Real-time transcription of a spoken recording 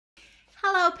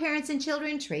Hello, parents and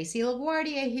children. Tracy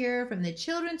LaGuardia here from the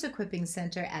Children's Equipping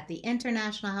Center at the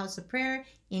International House of Prayer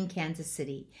in Kansas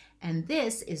City. And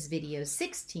this is video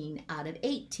 16 out of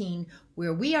 18,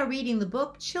 where we are reading the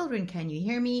book Children, Can You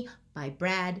Hear Me by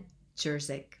Brad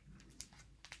Jerzik.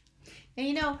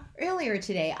 And earlier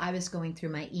today I was going through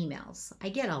my emails. I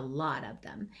get a lot of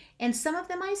them. And some of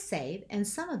them I save and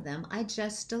some of them I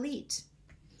just delete.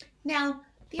 Now,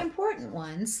 the important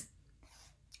ones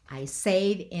I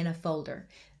save in a folder.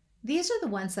 These are the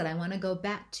ones that I want to go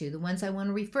back to, the ones I want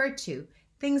to refer to,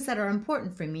 things that are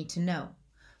important for me to know.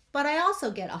 But I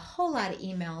also get a whole lot of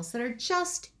emails that are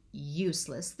just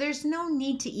useless. There's no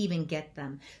need to even get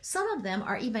them. Some of them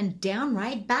are even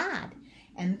downright bad.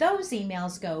 And those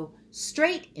emails go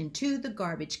straight into the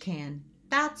garbage can.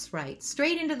 That's right,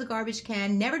 straight into the garbage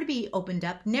can, never to be opened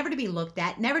up, never to be looked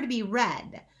at, never to be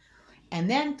read, and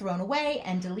then thrown away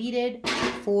and deleted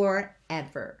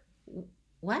forever.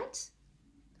 What?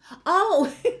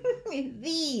 Oh,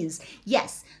 these.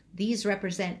 Yes, these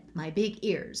represent my big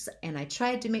ears, and I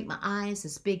tried to make my eyes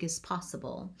as big as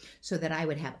possible so that I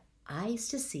would have eyes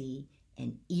to see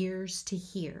and ears to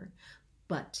hear.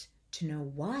 But to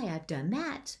know why I've done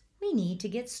that, we need to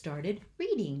get started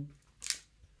reading.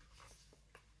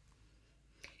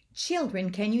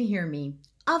 Children, can you hear me?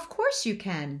 Of course you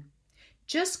can.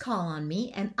 Just call on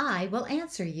me and I will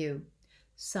answer you.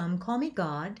 Some call me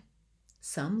God,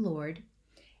 some Lord.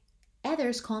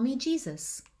 Others call me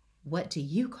Jesus. What do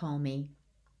you call me?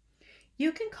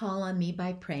 You can call on me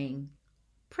by praying.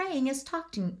 Praying is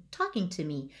talking to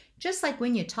me, just like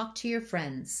when you talk to your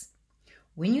friends.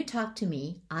 When you talk to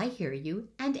me, I hear you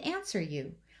and answer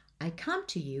you. I come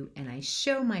to you and I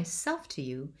show myself to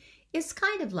you. It's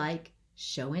kind of like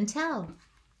show and tell.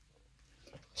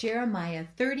 Jeremiah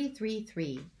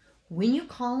 33:3. When you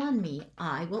call on me,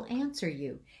 I will answer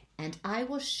you, and I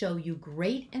will show you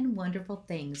great and wonderful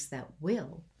things that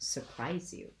will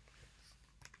surprise you.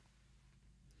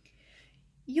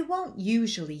 You won't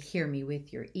usually hear me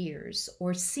with your ears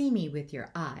or see me with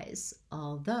your eyes,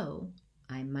 although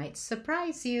I might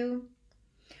surprise you.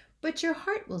 But your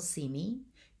heart will see me,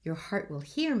 your heart will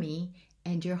hear me,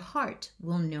 and your heart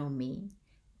will know me.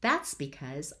 That's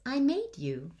because I made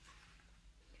you.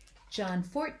 John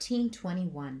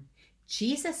 14:21.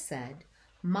 Jesus said,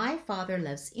 my Father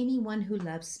loves anyone who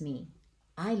loves me.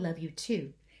 I love you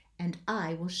too, and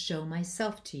I will show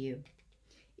myself to you.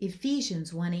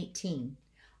 Ephesians 1:18.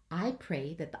 I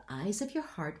pray that the eyes of your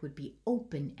heart would be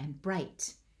open and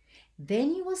bright.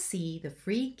 Then you will see the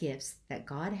free gifts that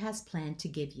God has planned to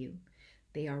give you.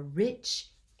 They are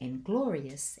rich and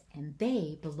glorious, and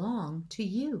they belong to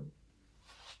you.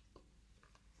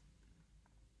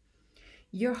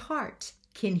 Your heart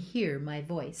can hear my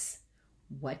voice.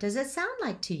 What does it sound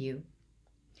like to you?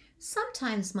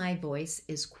 Sometimes my voice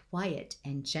is quiet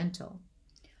and gentle,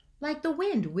 like the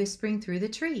wind whispering through the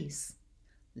trees.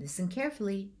 Listen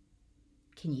carefully.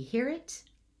 Can you hear it?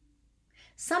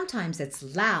 Sometimes it's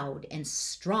loud and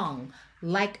strong,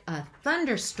 like a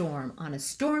thunderstorm on a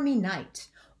stormy night.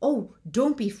 Oh,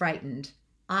 don't be frightened.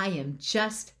 I am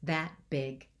just that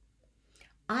big.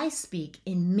 I speak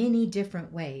in many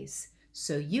different ways,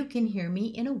 so you can hear me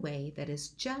in a way that is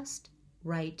just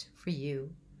right for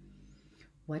you.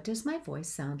 What does my voice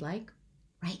sound like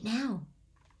right now?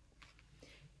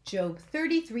 Job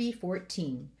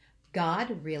 33:14.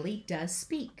 God really does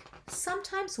speak,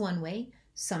 sometimes one way,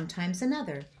 sometimes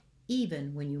another,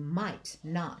 even when you might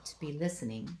not be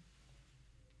listening.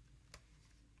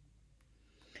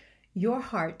 Your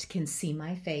heart can see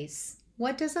my face.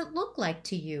 What does it look like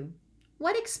to you?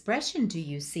 What expression do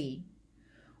you see?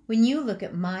 When you look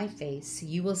at my face,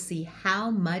 you will see how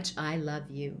much I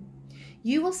love you.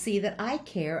 You will see that I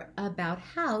care about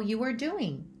how you are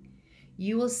doing.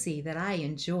 You will see that I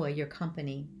enjoy your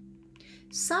company.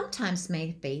 Sometimes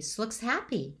my face looks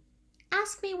happy.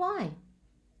 Ask me why.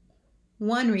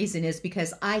 One reason is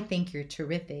because I think you're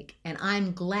terrific and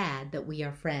I'm glad that we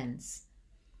are friends.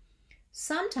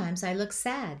 Sometimes I look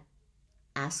sad.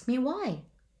 Ask me why.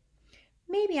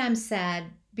 Maybe I'm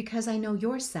sad because I know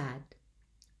you're sad,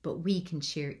 but we can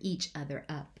cheer each other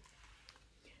up.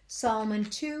 Solomon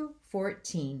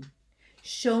 2:14.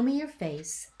 Show me your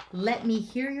face, let me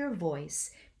hear your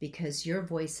voice, because your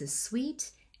voice is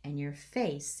sweet and your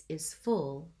face is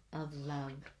full of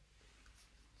love.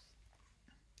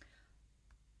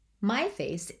 My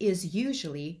face is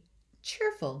usually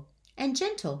cheerful and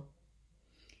gentle.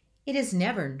 It is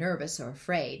never nervous or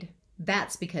afraid.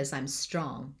 That's because I'm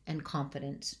strong and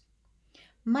confident.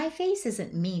 My face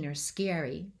isn't mean or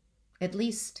scary, at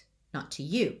least not to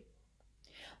you.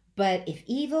 But if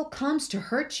evil comes to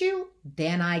hurt you,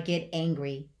 then I get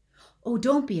angry. Oh,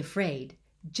 don't be afraid.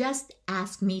 Just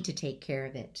ask me to take care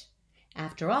of it.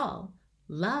 After all,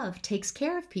 love takes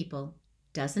care of people,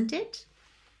 doesn't it?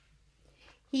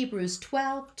 Hebrews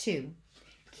 12:2.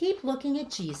 Keep looking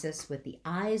at Jesus with the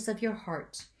eyes of your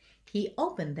heart. He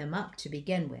opened them up to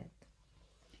begin with,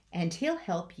 and he'll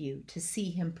help you to see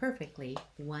him perfectly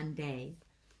one day.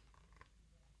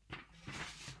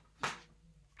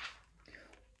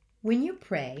 When you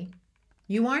pray,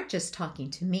 you aren't just talking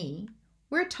to me.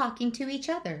 We're talking to each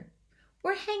other.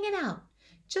 We're hanging out,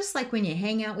 just like when you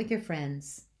hang out with your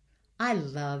friends. I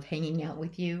love hanging out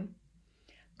with you.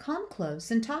 Come close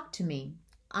and talk to me.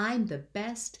 I'm the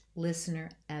best listener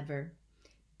ever.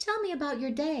 Tell me about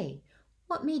your day.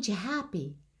 What made you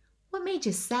happy? What made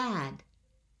you sad?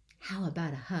 How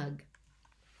about a hug?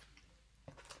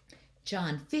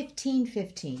 John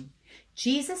 15:15.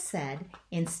 Jesus said,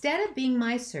 instead of being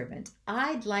my servant,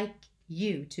 I'd like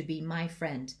you to be my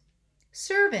friend.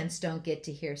 Servants don't get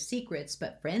to hear secrets,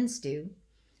 but friends do.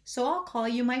 So I'll call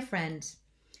you my friend,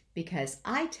 because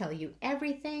I tell you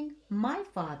everything my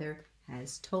Father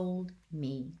has told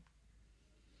me.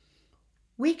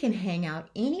 We can hang out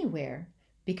anywhere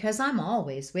because I'm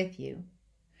always with you.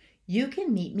 You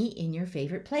can meet me in your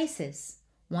favorite places.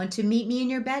 Want to meet me in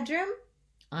your bedroom?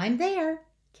 I'm there.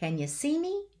 Can you see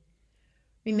me?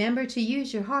 Remember to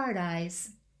use your hard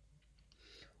eyes.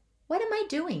 What am I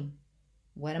doing?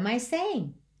 What am I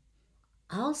saying?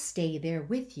 I'll stay there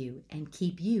with you and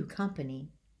keep you company.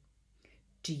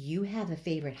 Do you have a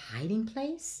favorite hiding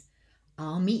place?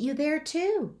 I'll meet you there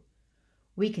too.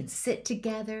 We can sit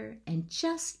together and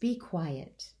just be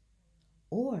quiet.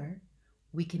 Or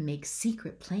we can make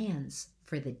secret plans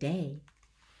for the day.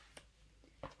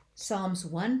 Psalms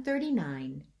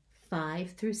 139,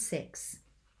 5-6.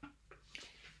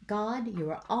 God, you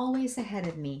are always ahead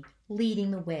of me,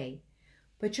 leading the way,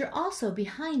 but you're also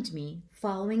behind me,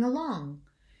 following along.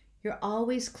 You're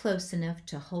always close enough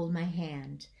to hold my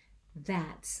hand.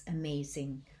 That's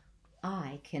amazing.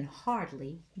 I can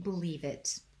hardly believe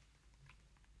it.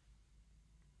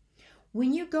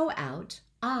 When you go out,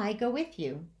 I go with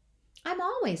you. I'm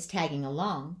always tagging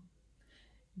along.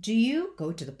 Do you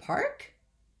go to the park?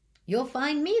 You'll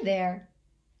find me there.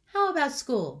 How about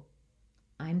school?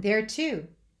 I'm there too.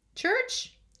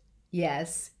 Church?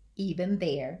 Yes, even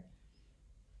there.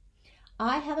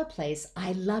 I have a place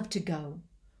I love to go.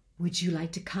 Would you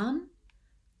like to come?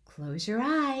 Close your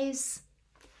eyes.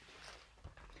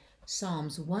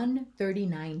 Psalms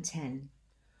 139:10.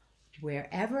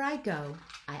 Wherever I go,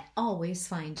 I always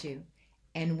find you.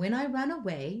 And when I run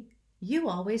away, you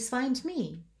always find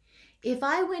me. If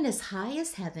I went as high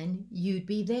as heaven, you'd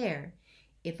be there.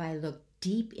 If I looked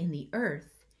deep in the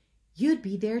earth, you'd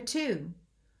be there too.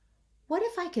 What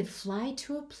if I could fly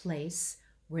to a place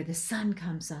where the sun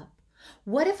comes up?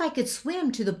 What if I could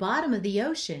swim to the bottom of the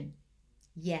ocean?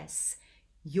 Yes,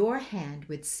 your hand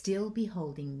would still be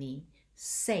holding me,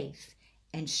 safe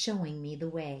and showing me the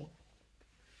way.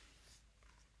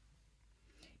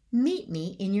 Meet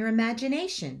me in your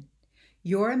imagination.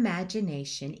 Your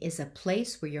imagination is a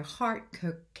place where your heart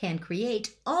can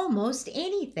create almost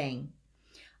anything.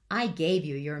 I gave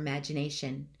you your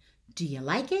imagination. Do you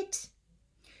like it?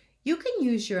 You can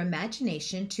use your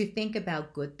imagination to think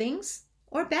about good things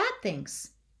or bad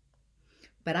things.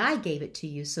 But I gave it to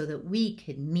you so that we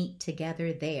could meet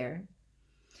together there.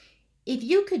 If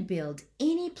you could build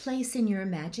any place in your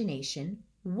imagination,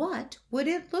 what would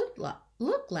it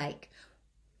look like?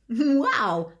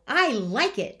 Wow, I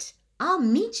like it. I'll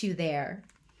meet you there.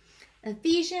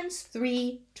 Ephesians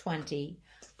 3:20.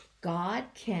 God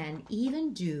can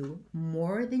even do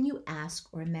more than you ask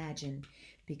or imagine,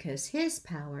 because his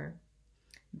power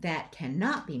that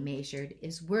cannot be measured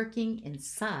is working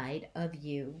inside of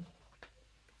you.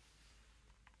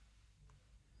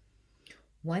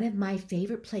 One of my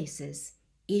favorite places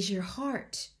is your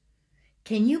heart.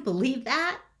 Can you believe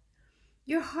that?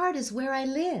 Your heart is where I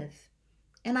live,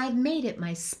 and I've made it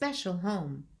my special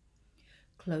home.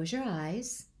 Close your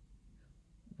eyes.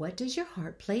 What does your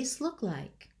heart place look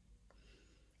like?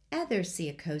 Others see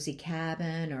a cozy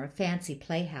cabin or a fancy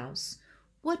playhouse.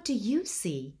 What do you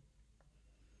see?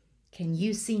 Can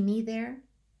you see me there?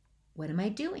 What am I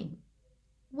doing?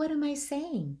 What am I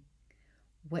saying?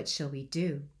 What shall we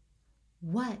do?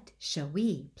 What shall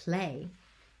we play?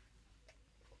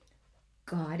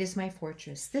 God is my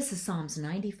fortress. This is Psalms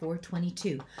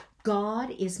 94:22. God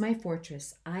is my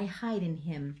fortress. I hide in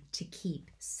him to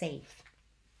keep safe.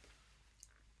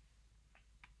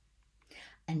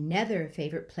 Another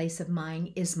favorite place of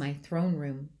mine is my throne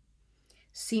room.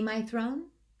 See my throne?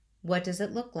 What does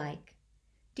it look like?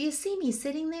 Do you see me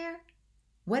sitting there?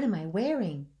 What am I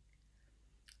wearing?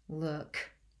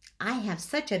 Look, I have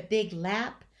such a big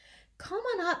lap. Come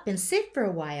on up and sit for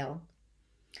a while.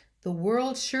 The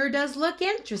world sure does look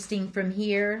interesting from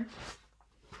here.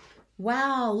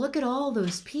 Wow, look at all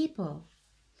those people.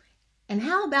 And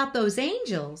how about those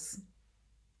angels?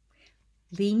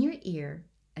 Lean your ear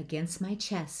against my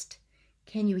chest.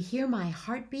 Can you hear my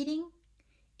heart beating?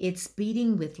 It's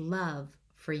beating with love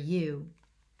for you.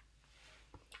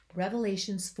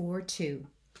 Revelations 4:2.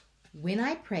 When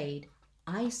I prayed,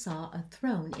 I saw a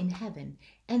throne in heaven,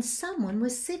 and someone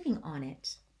was sitting on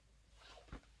it.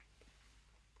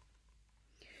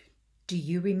 Do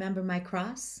you remember my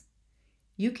cross?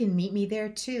 You can meet me there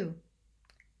too.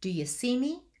 Do you see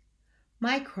me?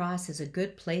 My cross is a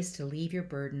good place to leave your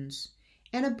burdens,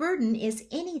 and a burden is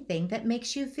anything that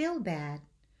makes you feel bad.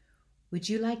 Would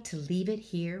you like to leave it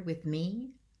here with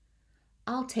me?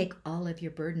 I'll take all of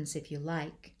your burdens if you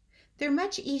like. They're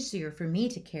much easier for me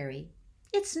to carry.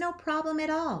 It's no problem at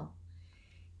all.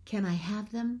 Can I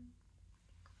have them?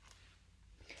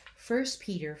 1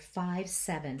 Peter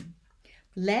 5:7.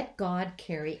 Let God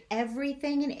carry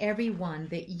everything and everyone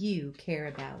that you care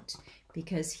about,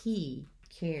 because He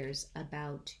cares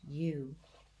about you.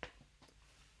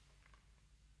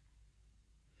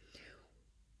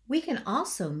 We can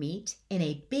also meet in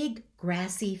a big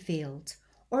grassy field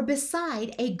or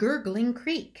beside a gurgling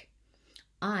creek.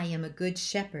 I am a good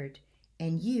shepherd,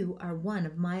 and you are one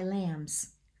of my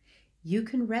lambs. You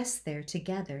can rest there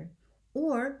together,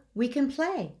 or we can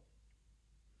play.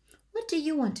 What do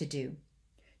you want to do?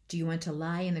 Do you want to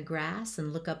lie in the grass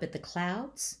and look up at the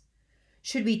clouds?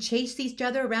 Should we chase each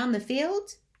other around the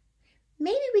field?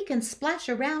 Maybe we can splash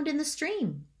around in the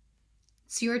stream.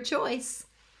 It's your choice.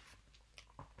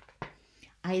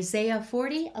 Isaiah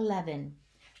 40:11.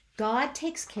 God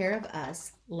takes care of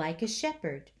us like a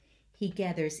shepherd. He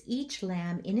gathers each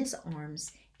lamb in his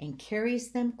arms and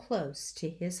carries them close to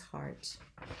his heart.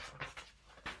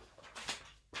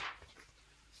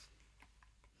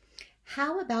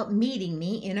 How about meeting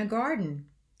me in a garden?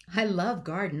 I love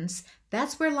gardens.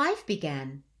 That's where life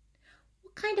began.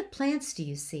 What kind of plants do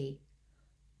you see?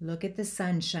 Look at the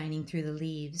sun shining through the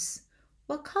leaves.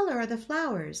 What color are the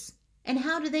flowers? And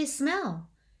how do they smell?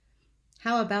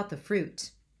 How about the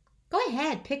fruit? Go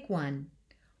ahead, pick one.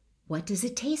 What does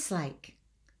it taste like?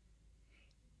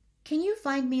 Can you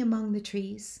find me among the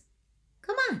trees?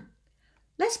 Come on,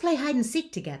 let's play hide and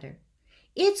seek together.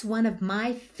 It's one of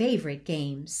my favorite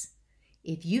games.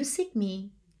 If you seek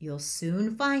me, you'll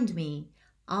soon find me.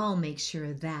 I'll make sure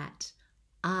of that.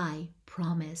 I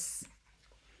promise.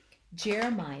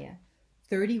 Jeremiah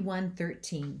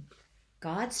 31:13.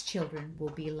 God's children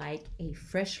will be like a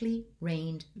freshly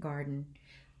rained garden.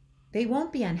 They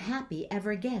won't be unhappy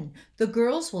ever again. The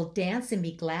girls will dance and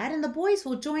be glad, and the boys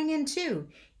will join in too.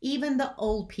 Even the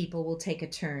old people will take a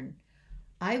turn.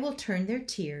 I will turn their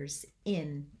tears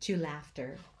into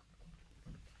laughter.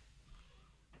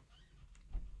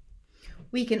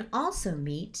 We can also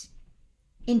meet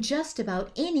in just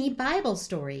about any Bible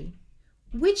story.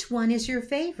 Which one is your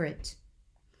favorite?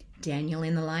 Daniel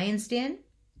in the lion's den?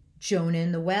 Jonah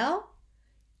in the well?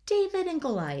 David and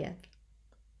Goliath?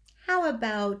 How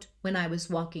about when I was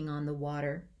walking on the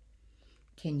water?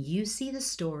 Can you see the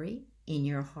story in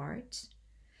your heart?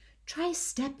 Try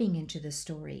stepping into the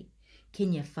story.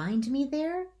 Can you find me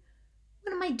there?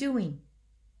 What am I doing?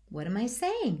 What am I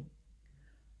saying?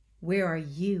 Where are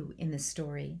you in the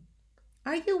story?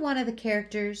 Are you one of the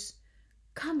characters?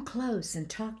 Come close and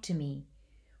talk to me.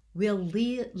 We'll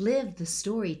live the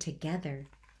story together.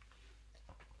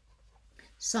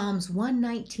 Psalms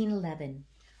 119:11.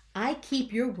 I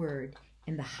keep your word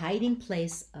in the hiding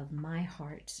place of my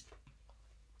heart.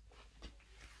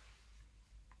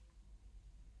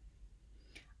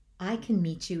 I can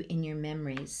meet you in your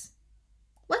memories.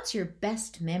 What's your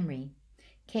best memory?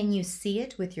 Can you see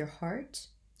it with your heart?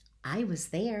 I was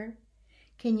there.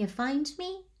 Can you find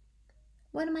me?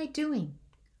 What am I doing?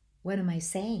 What am I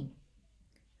saying?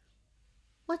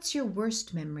 What's your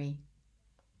worst memory?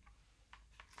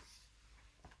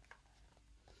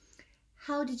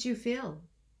 How did you feel?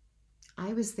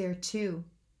 I was there too.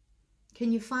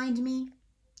 Can you find me?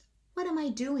 What am I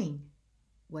doing?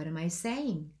 What am I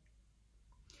saying?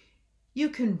 You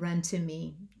can run to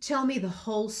me. Tell me the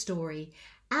whole story.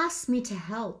 Ask me to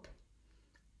help.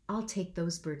 I'll take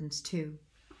those burdens too.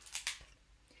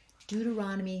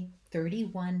 Deuteronomy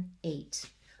 31:8.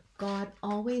 God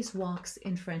always walks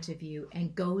in front of you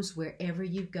and goes wherever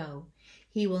you go.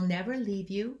 He will never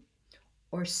leave you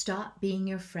or stop being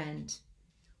your friend.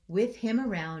 With him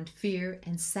around, fear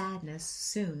and sadness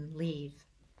soon leave.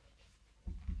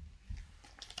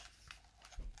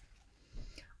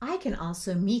 I can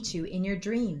also meet you in your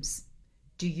dreams.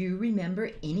 Do you remember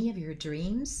any of your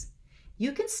dreams?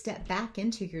 You can step back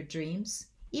into your dreams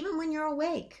even when you're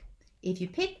awake. If you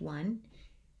pick one,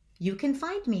 you can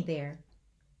find me there.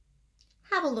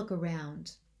 Have a look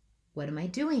around. What am I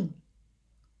doing?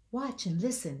 Watch and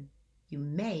listen. You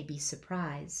may be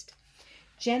surprised.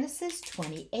 Genesis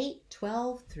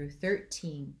 28:12 through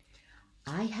 13.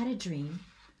 I had a dream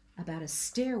about a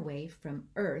stairway from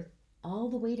earth all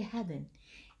the way to heaven,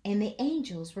 and the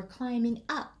angels were climbing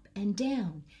up and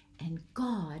down, and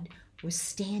God was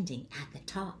standing at the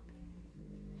top.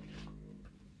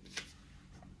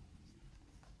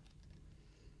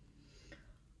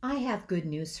 I have good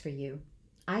news for you.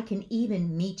 I can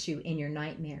even meet you in your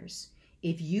nightmares.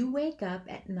 If you wake up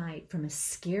at night from a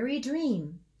scary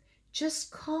dream, just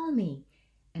call me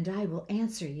and I will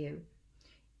answer you.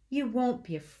 You won't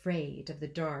be afraid of the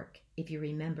dark if you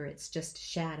remember it's just a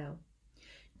shadow.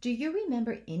 Do you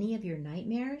remember any of your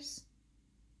nightmares?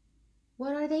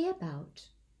 What are they about?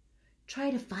 Try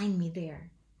to find me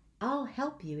there. I'll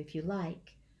help you if you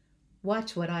like.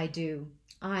 Watch what I do.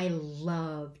 I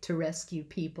love to rescue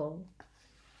people.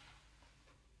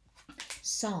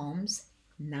 Psalms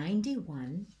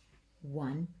 91,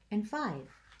 1 and 5.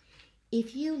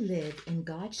 If you live in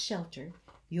God's shelter,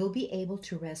 you'll be able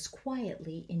to rest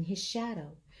quietly in His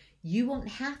shadow. You won't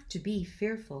have to be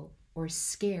fearful or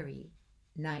scary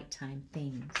nighttime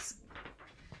things.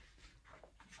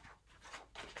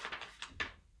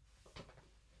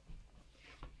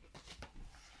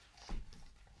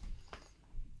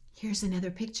 Here's another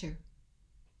picture.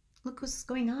 Look what's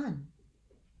going on.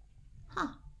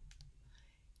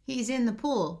 He's in the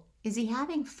pool. Is he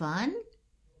having fun?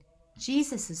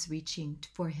 Jesus is reaching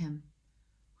for him.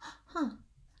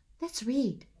 Let's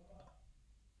read.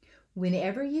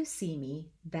 Whenever you see me,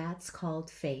 that's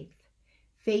called faith.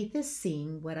 Faith is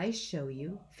seeing what I show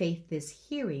you. Faith is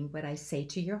hearing what I say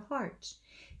to your heart.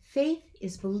 Faith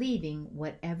is believing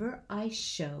whatever I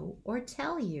show or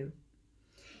tell you,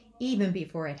 even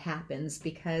before it happens,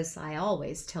 because I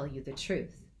always tell you the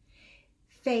truth.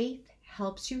 Faith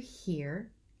helps you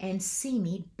hear and see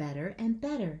me better and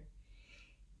better.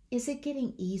 Is it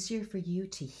getting easier for you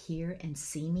to hear and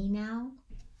see me now?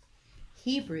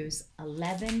 Hebrews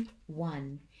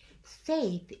 11:1.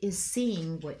 Faith is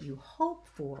seeing what you hope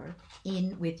for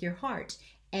with your heart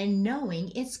and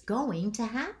knowing it's going to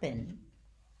happen.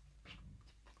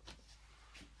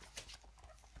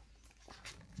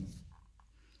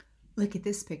 Look at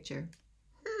this picture.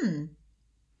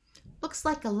 Looks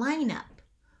like a lineup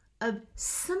of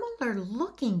similar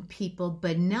looking people,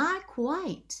 but not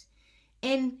quite.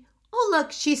 And oh,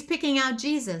 look, she's picking out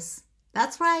Jesus.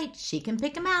 That's right, she can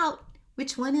pick him out.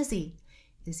 Which one is he?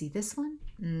 Is he this one?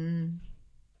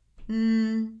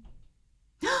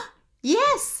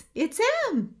 Yes, it's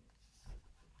him.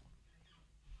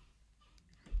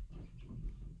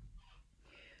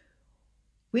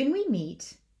 When we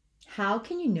meet, how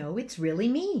can you know it's really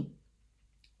me?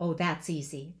 Oh, that's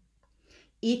easy.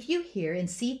 If you hear and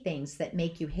see things that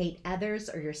make you hate others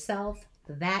or yourself,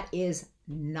 that is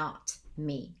not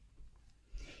me.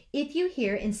 If you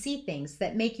hear and see things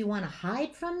that make you want to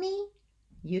hide from me,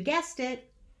 you guessed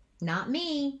it, not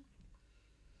me.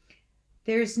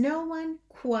 There's no one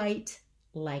quite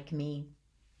like me.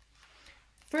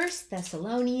 1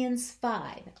 Thessalonians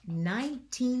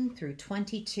 5:19 through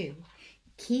 22.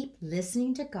 Keep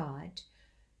listening to God.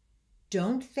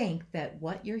 Don't think that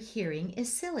what you're hearing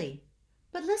is silly,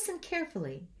 but listen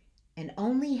carefully and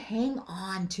only hang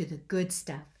on to the good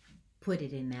stuff. Put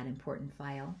it in that important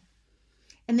file.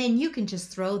 And then you can just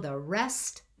throw the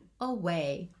rest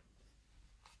away.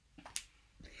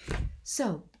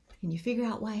 So, can you figure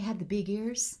out why I have the big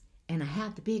ears and I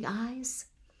have the big eyes?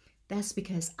 That's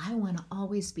because I want to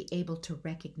always be able to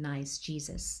recognize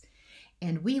Jesus.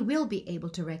 And we will be able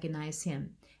to recognize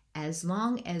him as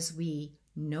long as we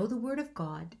know the Word of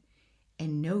God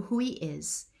and know who he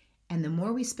is. And the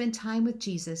more we spend time with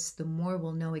Jesus, the more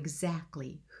we'll know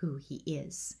exactly who he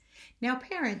is. Now,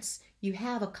 parents, you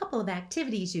have a couple of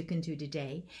activities you can do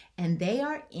today, and they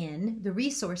are in the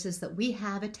resources that we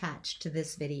have attached to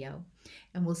this video.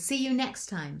 And we'll see you next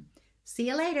time. See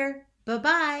you later.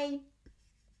 Bye-bye.